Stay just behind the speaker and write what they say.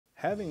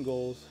Having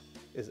goals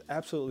is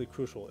absolutely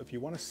crucial if you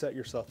want to set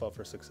yourself up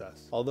for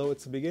success. Although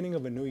it's the beginning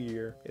of a new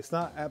year, it's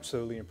not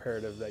absolutely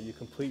imperative that you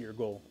complete your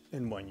goal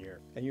in 1 year.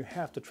 And you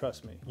have to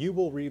trust me, you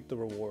will reap the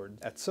reward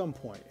at some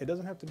point. It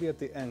doesn't have to be at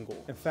the end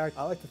goal. In fact,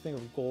 I like to think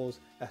of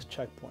goals as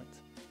checkpoints.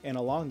 And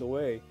along the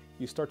way,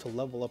 you start to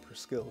level up your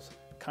skills,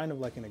 kind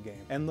of like in a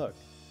game. And look,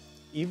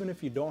 even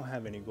if you don't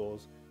have any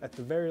goals, at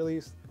the very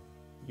least,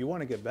 you want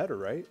to get better,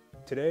 right?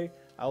 Today,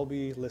 I'll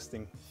be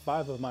listing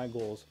 5 of my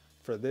goals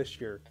for this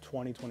year,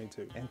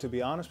 2022. And to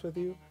be honest with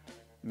you,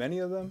 many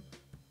of them,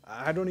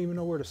 I don't even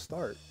know where to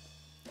start.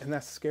 And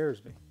that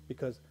scares me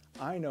because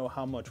I know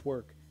how much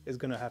work is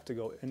gonna have to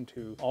go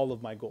into all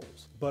of my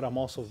goals. But I'm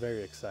also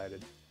very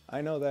excited.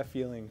 I know that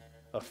feeling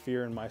of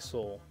fear in my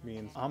soul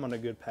means I'm on a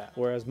good path.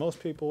 Whereas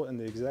most people in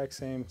the exact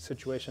same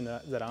situation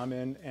that I'm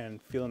in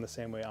and feeling the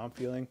same way I'm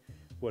feeling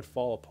would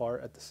fall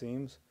apart at the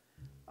seams,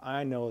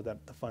 I know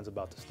that the fun's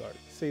about to start.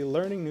 See,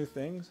 learning new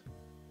things,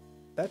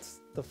 that's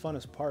the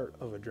funnest part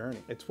of a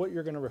journey. It's what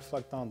you're gonna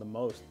reflect on the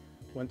most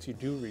once you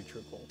do reach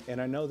your goal. And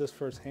I know this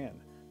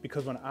firsthand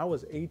because when I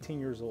was 18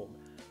 years old,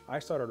 I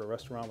started a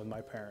restaurant with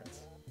my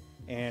parents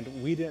and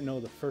we didn't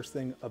know the first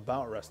thing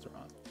about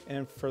restaurants.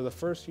 And for the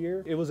first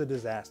year, it was a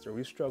disaster.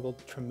 We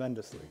struggled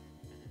tremendously,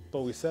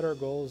 but we set our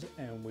goals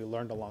and we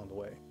learned along the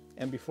way.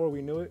 And before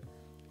we knew it,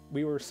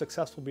 we were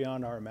successful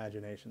beyond our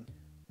imagination.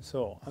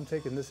 So I'm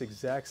taking this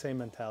exact same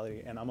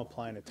mentality and I'm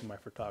applying it to my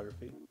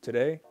photography.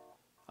 Today,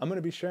 I'm gonna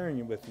be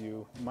sharing with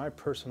you my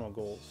personal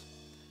goals.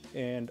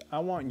 And I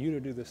want you to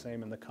do the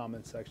same in the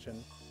comment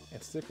section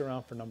and stick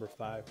around for number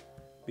 5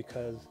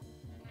 because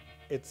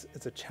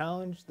it's a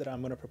challenge that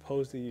I'm gonna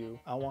propose to you.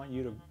 I want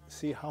you to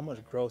see how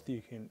much growth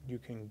you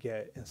can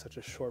get in such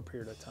a short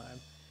period of time.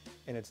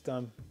 And it's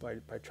done by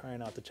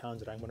trying out the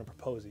challenge that I'm gonna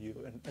propose to you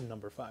in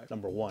number 5.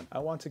 Number 1, I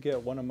want to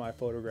get one of my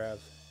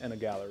photographs in a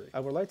gallery. I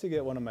would like to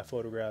get one of my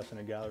photographs in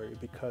a gallery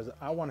because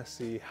I wanna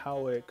see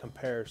how it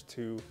compares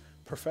to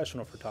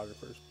professional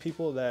photographers,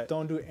 people that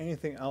don't do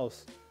anything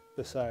else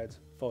besides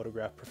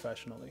photograph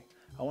professionally.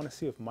 I want to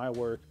see if my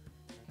work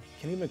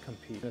can even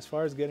compete. And as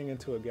far as getting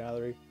into a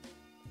gallery,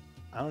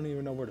 I don't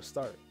even know where to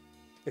start.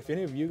 If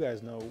any of you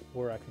guys know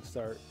where I can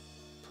start,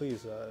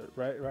 please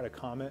write a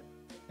comment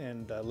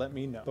and let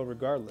me know. But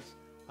regardless,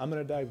 I'm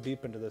going to dive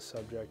deep into this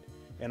subject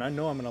and I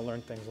know I'm going to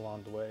learn things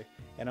along the way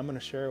and I'm going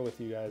to share with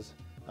you guys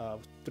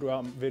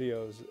throughout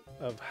videos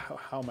of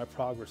how my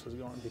progress is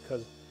going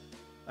because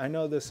I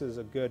know this is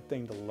a good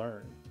thing to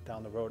learn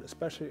down the road,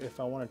 especially if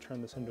I want to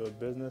turn this into a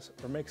business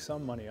or make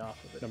some money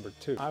off of it. Number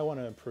 2, I want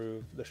to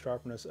improve the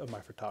sharpness of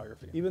my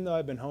photography. Even though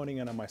I've been honing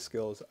in on my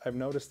skills, I've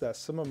noticed that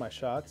some of my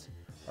shots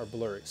are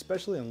blurry,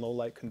 especially in low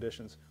light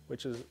conditions,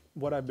 which is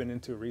what I've been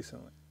into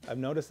recently. I've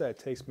noticed that it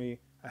takes me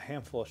a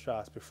handful of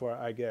shots before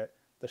I get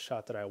the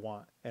shot that I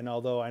want. And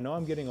although I know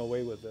I'm getting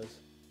away with this,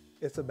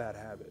 it's a bad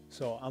habit.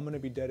 So I'm going to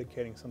be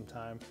dedicating some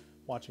time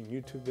watching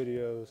YouTube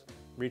videos,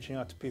 reaching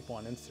out to people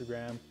on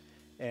Instagram,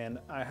 and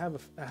I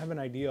have an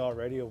idea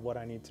already of what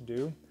I need to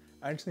do.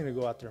 I just need to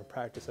go out there and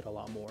practice it a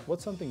lot more.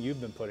 What's something you've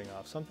been putting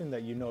off? Something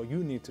that you know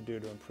you need to do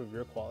to improve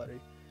your quality?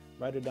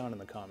 Write it down in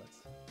the comments.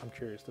 I'm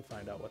curious to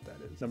find out what that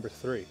is. Number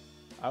 3,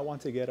 I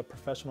want to get a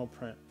professional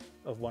print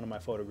of one of my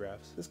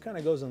photographs. This kind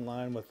of goes in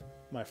line with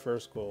my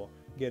first goal,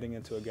 getting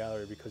into a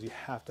gallery, because you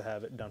have to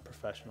have it done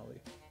professionally.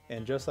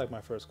 And just like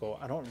my first goal,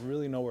 I don't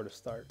really know where to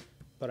start,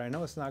 but I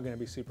know it's not going to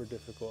be super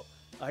difficult.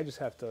 I just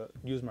have to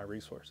use my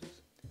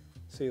resources.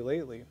 See,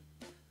 lately,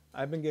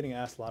 I've been getting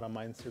asked a lot on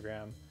my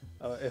Instagram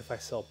if I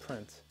sell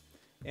prints.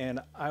 And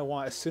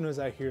as soon as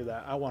I hear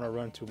that, I want to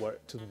run to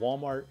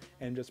Walmart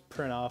and just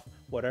print off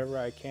whatever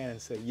I can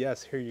and say,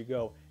 yes, here you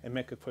go, and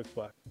make a quick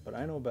buck. But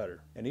I know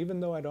better. And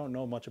even though I don't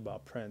know much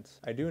about prints,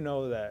 I do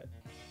know that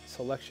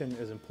selection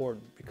is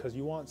important because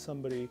you want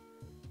somebody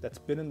that's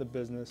been in the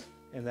business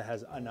and that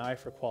has an eye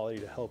for quality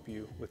to help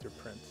you with your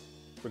prints.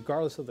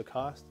 Regardless of the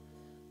cost,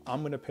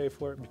 I'm gonna pay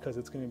for it because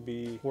it's gonna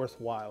be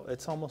worthwhile.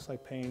 It's almost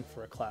like paying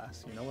for a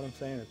class, you know what I'm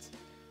saying?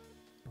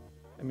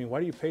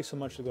 Why do you pay so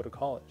much to go to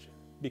college?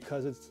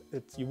 Because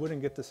you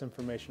wouldn't get this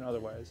information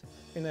otherwise.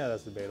 And yeah,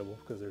 that's debatable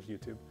because there's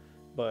YouTube.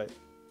 But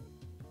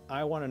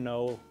I wanna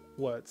know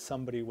what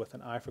somebody with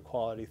an eye for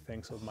quality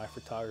thinks of my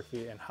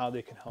photography and how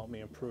they can help me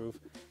improve.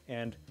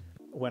 And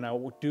when I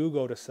do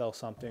go to sell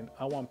something,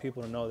 I want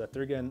people to know that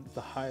they're getting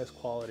the highest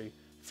quality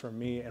from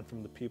me and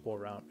from the people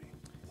around me.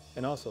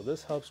 And also,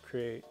 this helps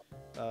create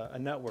a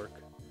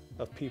network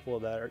of people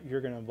that you're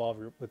going to involve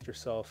with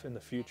yourself in the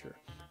future,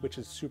 which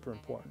is super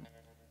important.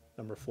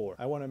 Number 4,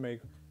 I want to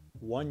make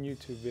 1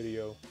 YouTube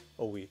video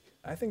a week.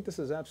 I think this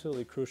is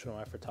absolutely crucial in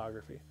my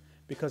photography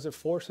because it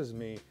forces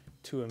me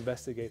to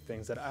investigate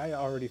things that I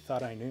already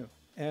thought I knew.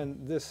 And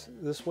this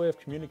way of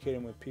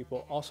communicating with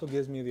people also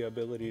gives me the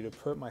ability to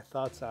put my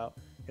thoughts out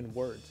in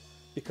words,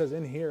 because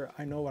in here,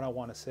 I know what I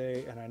want to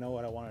say and I know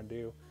what I want to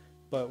do.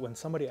 But when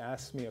somebody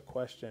asks me a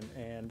question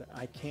and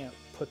I can't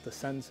put the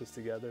sentences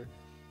together,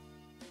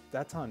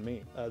 that's on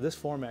me. This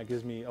format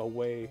gives me a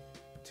way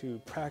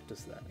to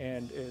practice that.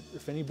 And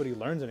if anybody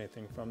learns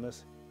anything from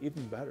this,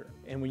 even better.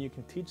 And when you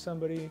can teach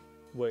somebody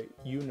what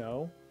you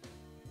know,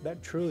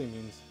 that truly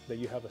means that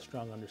you have a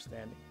strong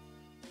understanding.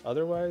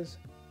 Otherwise,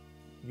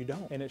 you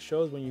don't. And it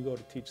shows when you go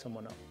to teach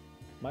someone else.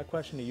 My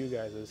question to you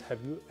guys is, have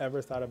you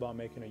ever thought about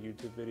making a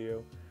YouTube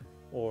video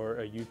or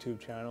a YouTube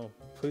channel?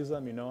 Please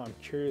let me know. I'm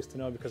curious to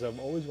know, because I've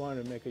always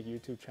wanted to make a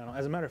YouTube channel.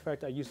 As a matter of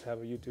fact, I used to have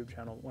a YouTube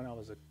channel when I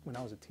was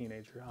a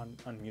teenager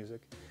on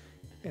music,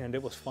 and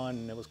it was fun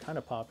and it was kind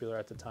of popular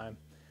at the time.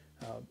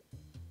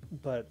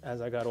 But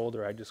as I got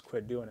older, I just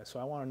quit doing it. So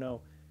I want to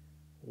know,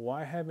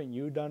 why haven't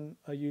you done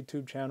a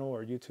YouTube channel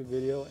or YouTube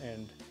video,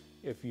 and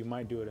if you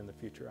might do it in the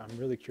future? I'm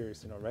really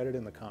curious to know. Write it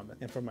in the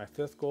comments. And for my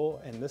 5th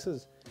goal, and this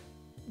is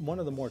one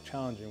of the more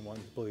challenging ones,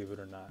 believe it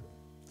or not,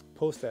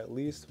 post at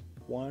least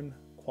one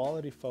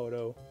quality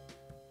photo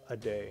a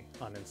day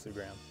on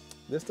Instagram.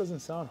 This doesn't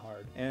sound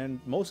hard, and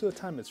most of the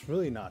time it's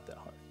really not that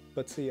hard.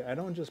 But see, I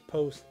don't just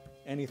post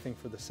anything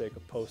for the sake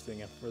of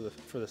posting and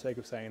for the sake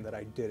of saying that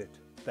I did it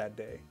that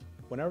day.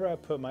 Whenever I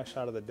put my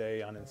shot of the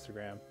day on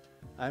Instagram,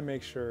 I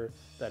make sure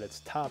that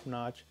it's top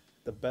notch,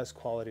 the best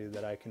quality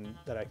that I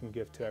can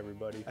give to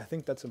everybody. I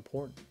think that's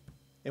important.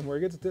 And where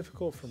it gets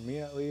difficult for me,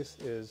 at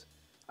least, is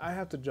I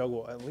have to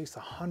juggle at least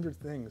 100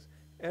 things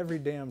every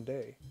damn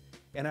day.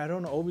 And I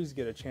don't always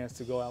get a chance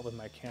to go out with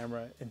my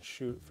camera and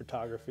shoot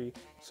photography.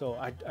 So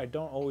I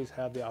don't always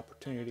have the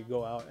opportunity to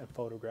go out and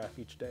photograph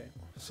each day.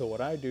 So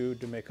what I do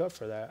to make up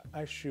for that,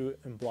 I shoot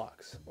in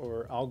blocks,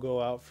 or I'll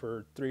go out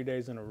for 3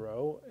 days in a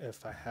row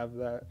if I have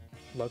that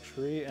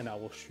luxury, and I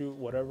will shoot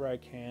whatever I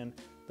can,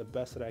 the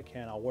best that I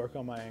can. I'll work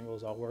on my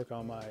angles, I'll work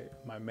on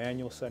my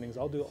manual settings,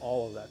 I'll do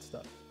all of that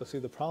stuff. But see,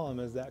 the problem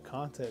is that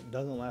content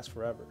doesn't last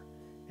forever.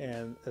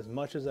 And as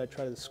much as I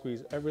try to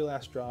squeeze every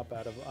last drop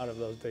out of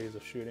those days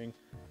of shooting,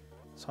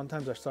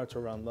 sometimes I start to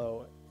run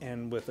low.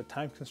 And with the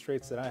time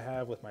constraints that I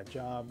have with my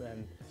job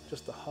and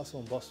just the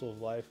hustle and bustle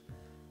of life,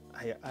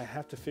 I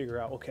have to figure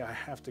out, okay, I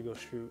have to go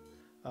shoot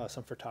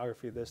some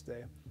photography this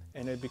day.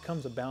 And it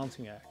becomes a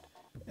balancing act.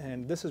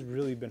 And this has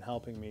really been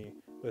helping me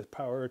with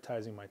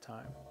prioritizing my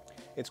time.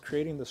 It's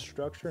creating the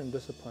structure and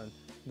discipline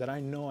that I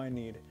know I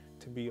need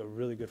to be a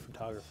really good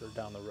photographer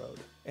down the road.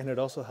 And it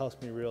also helps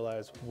me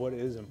realize what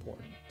is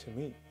important to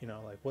me,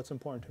 like what's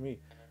important to me.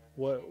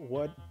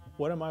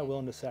 What am I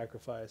willing to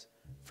sacrifice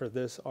for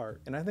this art?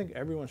 And I think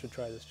everyone should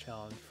try this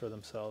challenge for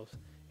themselves.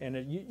 And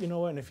you know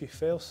what, and if you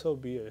fail, so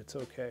be it, it's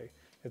okay.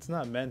 It's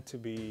not meant to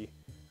be,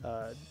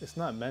 it's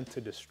not meant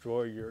to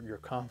destroy your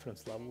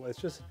confidence level.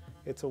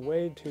 It's a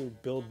way to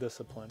build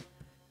discipline.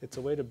 It's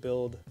a way to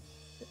build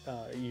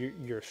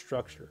your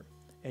structure.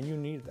 And you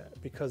need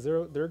that, because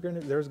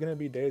there's gonna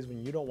be days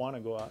when you don't want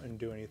to go out and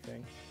do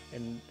anything,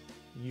 and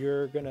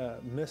you're gonna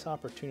miss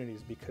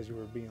opportunities because you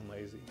were being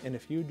lazy. And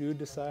if you do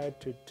decide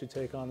to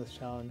take on this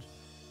challenge,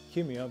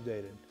 keep me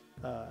updated.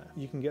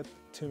 You can get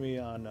to me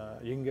on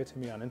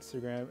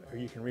Instagram, or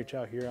you can reach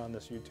out here on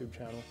this YouTube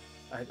channel.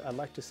 I'd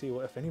like to see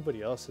if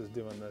anybody else is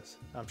doing this.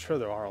 I'm sure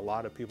there are a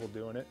lot of people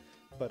doing it,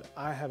 but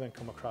I haven't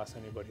come across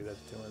anybody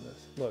that's doing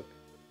this. Look,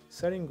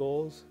 setting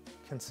goals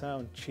can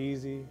sound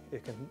cheesy.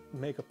 It can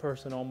make a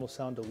person almost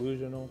sound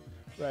delusional,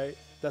 right?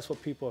 That's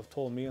what people have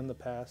told me in the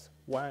past.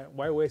 Why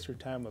waste your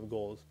time with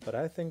goals? But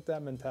I think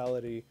that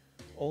mentality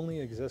only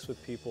exists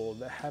with people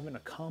that haven't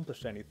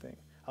accomplished anything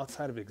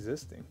outside of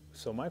existing.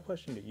 So my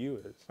question to you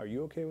is, are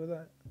you okay with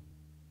that?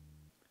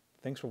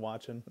 Thanks for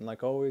watching. And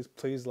like always,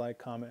 please like,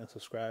 comment, and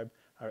subscribe.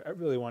 I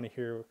really want to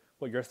hear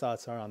what your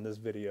thoughts are on this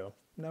video.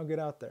 Now get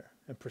out there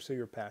and pursue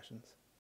your passions.